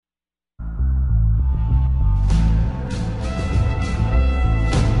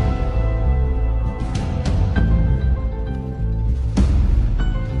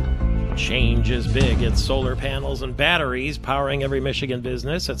change is big. It's solar panels and batteries powering every Michigan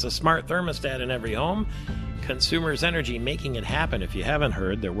business. It's a smart thermostat in every home. Consumers Energy making it happen. If you haven't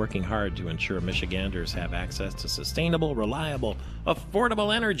heard, they're working hard to ensure Michiganders have access to sustainable, reliable,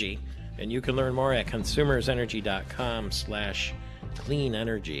 affordable energy. And you can learn more at consumersenergy.com/clean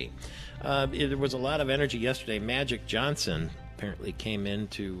energy. There was a lot of energy yesterday. Magic Johnson apparently came in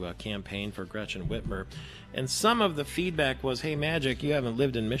to campaign for Gretchen Whitmer. And some of the feedback was, hey, Magic, you haven't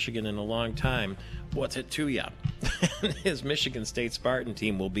lived in Michigan in a long time. What's it to ya? His Michigan State Spartan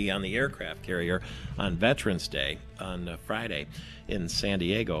team will be on the aircraft carrier on Veterans Day on Friday in San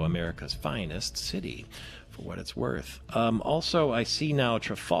Diego, America's finest city, for what it's worth. Also, I see now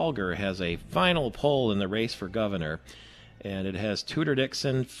Trafalgar has a final poll in the race for governor, and it has Tudor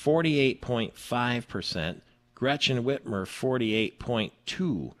Dixon 48.5%, Gretchen Whitmer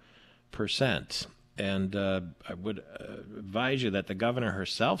 48.2%. And I would advise you that the governor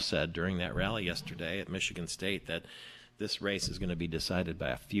herself said during that rally yesterday at Michigan State that this race is going to be decided by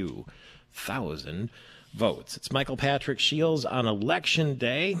a few thousand votes. It's Michael Patrick Shields on Election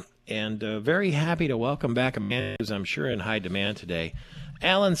Day, and very happy to welcome back a man who's, I'm sure, in high demand today,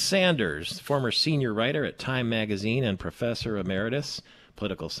 Alain Sanders, former senior writer at Time Magazine and professor emeritus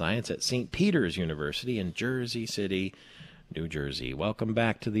political science at St. Peter's University in Jersey City, New Jersey. Welcome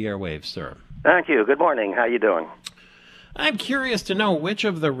back to the airwaves, sir. Thank you. Good morning. How you doing? I'm curious to know, which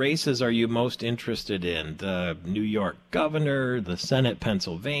of the races are you most interested in? The New York governor, the Senate,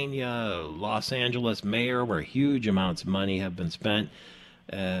 Pennsylvania, Los Angeles mayor, where huge amounts of money have been spent.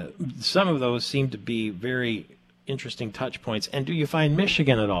 Some of those seem to be very interesting touch points. And do you find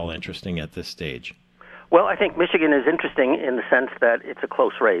Michigan at all interesting at this stage? Well, I think Michigan is interesting in the sense that it's a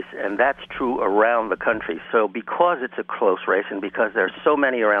close race, and that's true around the country. So because it's a close race and because there's so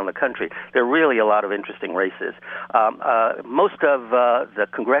many around the country, there are really a lot of interesting races. Most of the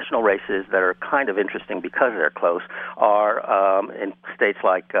congressional races that are kind of interesting because they're close are in states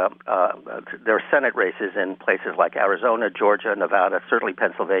like, there are Senate races in places like Arizona, Georgia, Nevada, certainly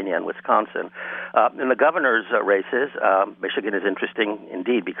Pennsylvania and Wisconsin. In the governor's races, Michigan is interesting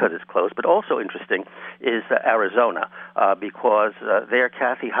indeed because it's close, but also interesting is Arizona, because there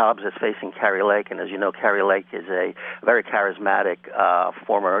Kathy Hobbs is facing Kari Lake, and as you know, Kari Lake is a very charismatic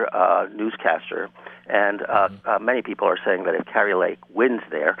former newscaster, and many people are saying that if Kari Lake wins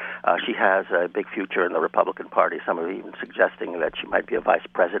there, she has a big future in the Republican Party. Some are even suggesting that she might be a vice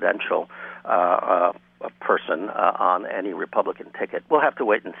presidential person on any Republican ticket. We'll have to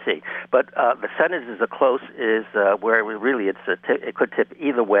wait and see. But the Senate is where it could tip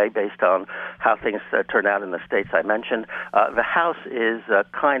either way based on how things turn out in the states I mentioned. The House is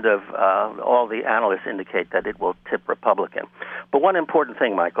all the analysts indicate that it will tip Republican. But one important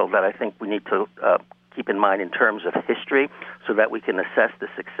thing, Michael, that I think we need to keep in mind in terms of history so that we can assess the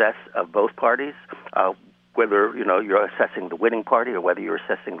success of both parties, whether you're assessing the winning party or whether you're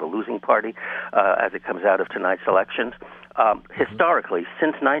assessing the losing party as it comes out of tonight's elections. Historically,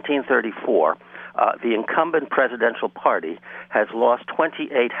 since 1934, the incumbent presidential party has lost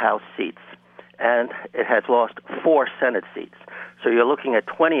 28 House seats, and it has lost 4 Senate seats. So you're looking at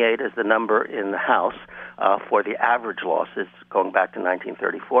 28 as the number in the House for the average losses going back to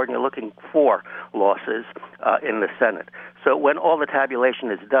 1934, and you're looking 4 losses in the Senate. So when all the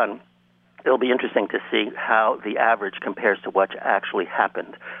tabulation is done, it'll be interesting to see how the average compares to what actually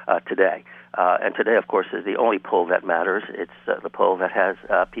happened today. And today, of course, is the only poll that matters. It's the poll that has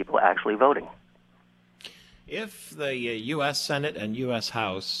people actually voting. If the U.S. Senate and U.S.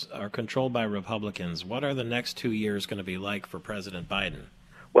 House are controlled by Republicans, what are the next 2 years going to be like for President Biden?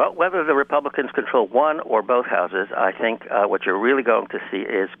 Well, whether the Republicans control one or both houses, I think what you're really going to see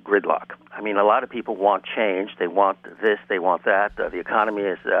is gridlock. I mean, a lot of people want change. They want this, they want that. The economy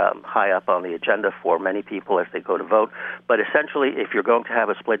is high up on the agenda for many people as they go to vote. But essentially, if you're going to have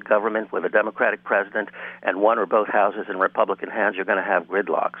a split government with a Democratic president and one or both houses in Republican hands, you're going to have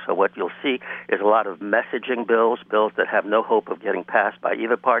gridlock. So what you'll see is a lot of messaging bills that have no hope of getting passed by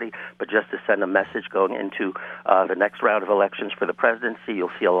either party, but just to send a message going into the next round of elections for the presidency. You'll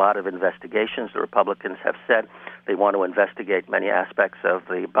see a lot of investigations. The Republicans have said they want to investigate many aspects of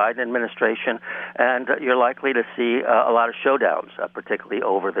the Biden administration, and you're likely to see a lot of showdowns, particularly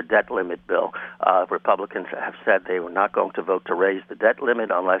over the debt limit bill. Republicans have said they were not going to vote to raise the debt limit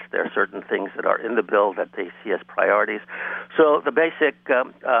unless there are certain things that are in the bill that they see as priorities. So the basic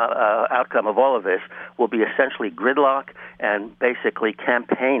outcome of all of this will be essentially gridlock and basically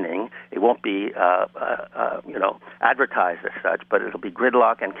campaigning. It won't be advertised as such, but it'll be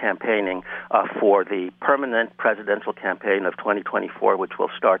gridlock and campaigning for the permanent presidential campaign of 2024, which will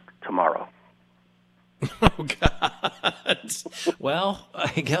start tomorrow. Oh, God. Well,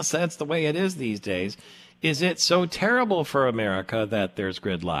 I guess that's the way it is these days. Is it so terrible for America that there's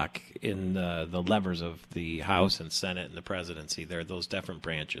gridlock in the levers of the House and Senate and the presidency? There are those different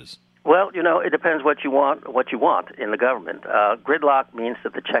branches. Well, it depends what you want in the government. Gridlock means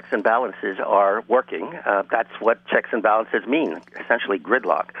that the checks and balances are working. That's what checks and balances mean, essentially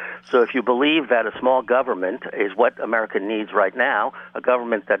gridlock. So if you believe that a small government is what America needs right now, a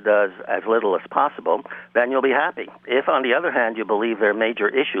government that does as little as possible, then you'll be happy. If, on the other hand, you believe there are major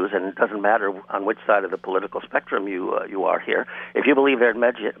issues, and it doesn't matter on which side of the political spectrum you are here, if you believe there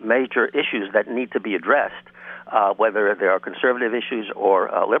are major issues that need to be addressed, whether there are conservative issues or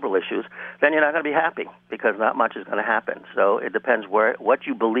liberal issues, then you're not going to be happy because not much is going to happen. So it depends what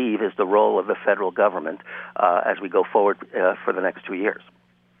you believe is the role of the federal government as we go forward for the next 2 years.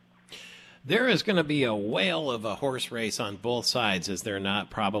 There is going to be a whale of a horse race on both sides, is there not,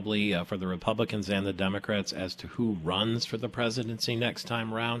 probably for the Republicans and the Democrats, as to who runs for the presidency next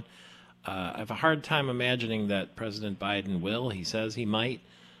time around. I have a hard time imagining that President Biden will. He says he might.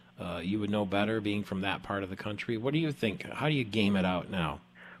 You would know better being from that part of the country. What do you think? How do you game it out now?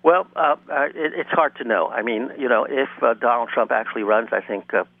 Well, it's hard to know. I mean, if Donald Trump actually runs, I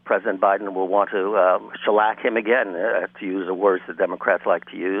think President Biden will want to shellac him again, to use the words the Democrats like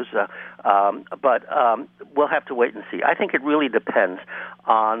to use. But we'll have to wait and see. I think it really depends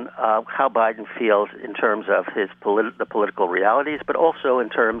on how Biden feels in terms of the political realities, but also in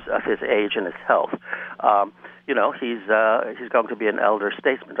terms of his age and his health. He's going to be an elder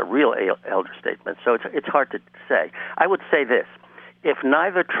statesman, a real elder statesman. So it's hard to say. I would say this. If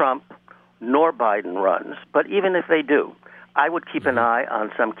neither Trump nor Biden runs, but even if they do, I would keep an eye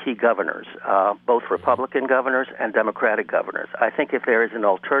on some key governors, both Republican governors and Democratic governors. I think if there is an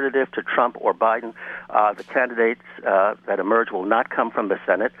alternative to Trump or Biden, the candidates that emerge will not come from the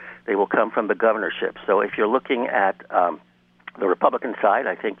Senate. They will come from the governorship. So if you're looking at the Republican side,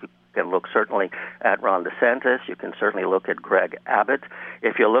 I think you can look certainly at Ron DeSantis. You can certainly look at Greg Abbott.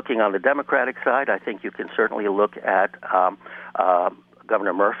 If you're looking on the Democratic side, I think you can certainly look at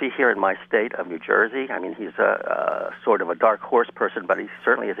Governor Murphy here in my state of New Jersey. I mean, he's a sort of a dark horse person, but he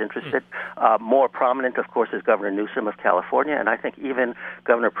certainly is interested. More prominent, of course, is Governor Newsom of California, and I think even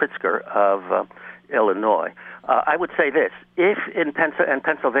Governor Pritzker of Illinois. I would say this. If in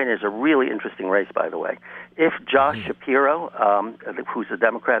Pennsylvania is a really interesting race, by the way. If Josh Shapiro, who's a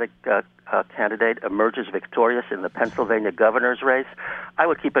Democratic candidate, emerges victorious in the Pennsylvania governor's race, I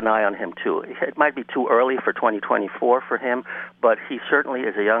would keep an eye on him, too. It might be too early for 2024 for him, but he certainly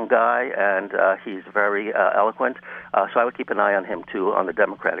is a young guy, and he's very eloquent. So I would keep an eye on him, too, on the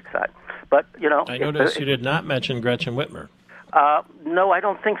Democratic side. But, I noticed you did not mention Gretchen Whitmer. No, I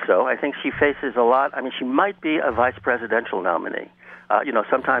don't think so. I think she faces a lot. I mean, she might be a vice presidential nominee.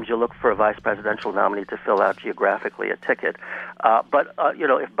 Sometimes you look for a vice presidential nominee to fill out geographically a ticket. But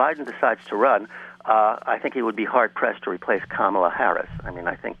if Biden decides to run, I think he would be hard-pressed to replace Kamala Harris. I mean,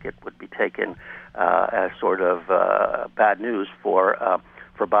 I think it would be taken as sort of bad news for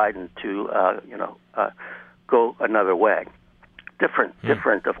Biden to, go another way.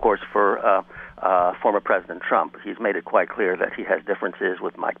 Different, of course, for former President Trump. He's made it quite clear that he has differences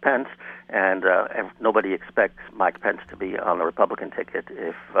with Mike Pence, and nobody expects Mike Pence to be on the Republican ticket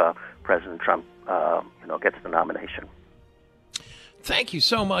if President Trump, gets the nomination. Thank you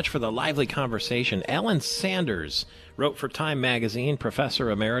so much for the lively conversation. Alain Sanders wrote for Time Magazine,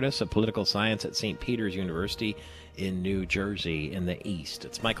 Professor Emeritus of Political Science at St. Peter's University in New Jersey in the East.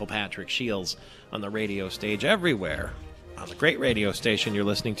 It's Michael Patrick Shields on the radio stage everywhere, on the great radio station you're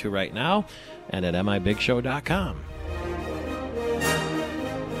listening to right now, and at mibigshow.com.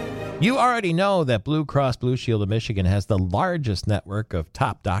 You already know that Blue Cross Blue Shield of Michigan has the largest network of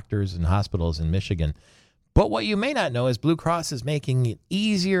top doctors and hospitals in Michigan. But what you may not know is Blue Cross is making it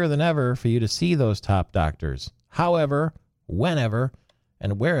easier than ever for you to see those top doctors, however, whenever,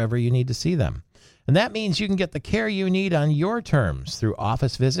 and wherever you need to see them. And that means you can get the care you need on your terms through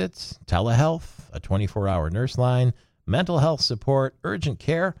office visits, telehealth, a 24-hour nurse line, mental health support, urgent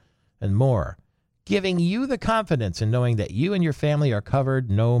care, and more, giving you the confidence in knowing that you and your family are covered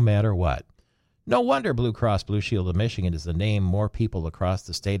no matter what. No wonder Blue Cross Blue Shield of Michigan is the name more people across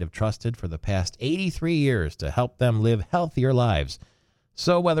the state have trusted for the past 83 years to help them live healthier lives.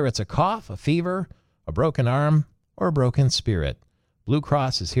 So whether it's a cough, a fever, a broken arm, or a broken spirit, Blue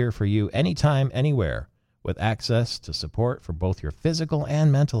Cross is here for you anytime, anywhere, with access to support for both your physical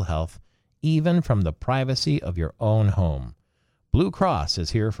and mental health, even from the privacy of your own home. Blue Cross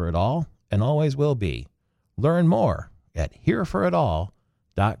is here for it all and always will be. Learn more at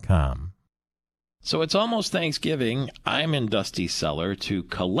hereforital.com. So it's almost Thanksgiving. I'm in Dusty's Cellar to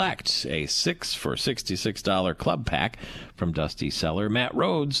collect a 6 for $66 club pack from Dusty's Cellar. Matt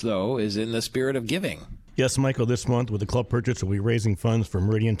Rhodes, though, is in the spirit of giving. Yes, Michael, this month with the club purchase, we'll be raising funds for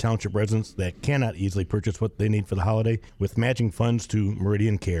Meridian Township residents that cannot easily purchase what they need for the holiday with matching funds to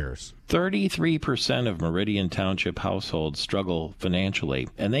Meridian Cares. 33% of Meridian Township households struggle financially,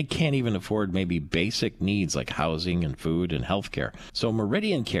 and they can't even afford maybe basic needs like housing and food and health care. So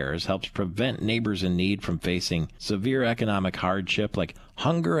Meridian Cares helps prevent neighbors in need from facing severe economic hardship like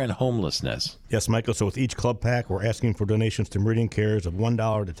hunger and homelessness. Yes, Michael, so with each club pack, we're asking for donations to Meridian Cares of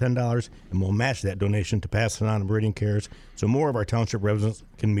 $1 to $10, and we'll match that donation to pass it on to Meridian Cares so more of our township residents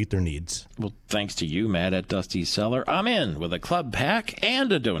can meet their needs. Well, thanks to you, Matt, at Dusty's Cellar. I'm in with a club pack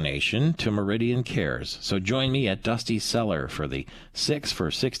and a donation to Meridian Cares. So join me at Dusty's Cellar for the 6 for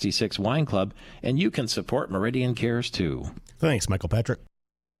 $66 Wine Club, and you can support Meridian Cares too. Thanks, Michael Patrick.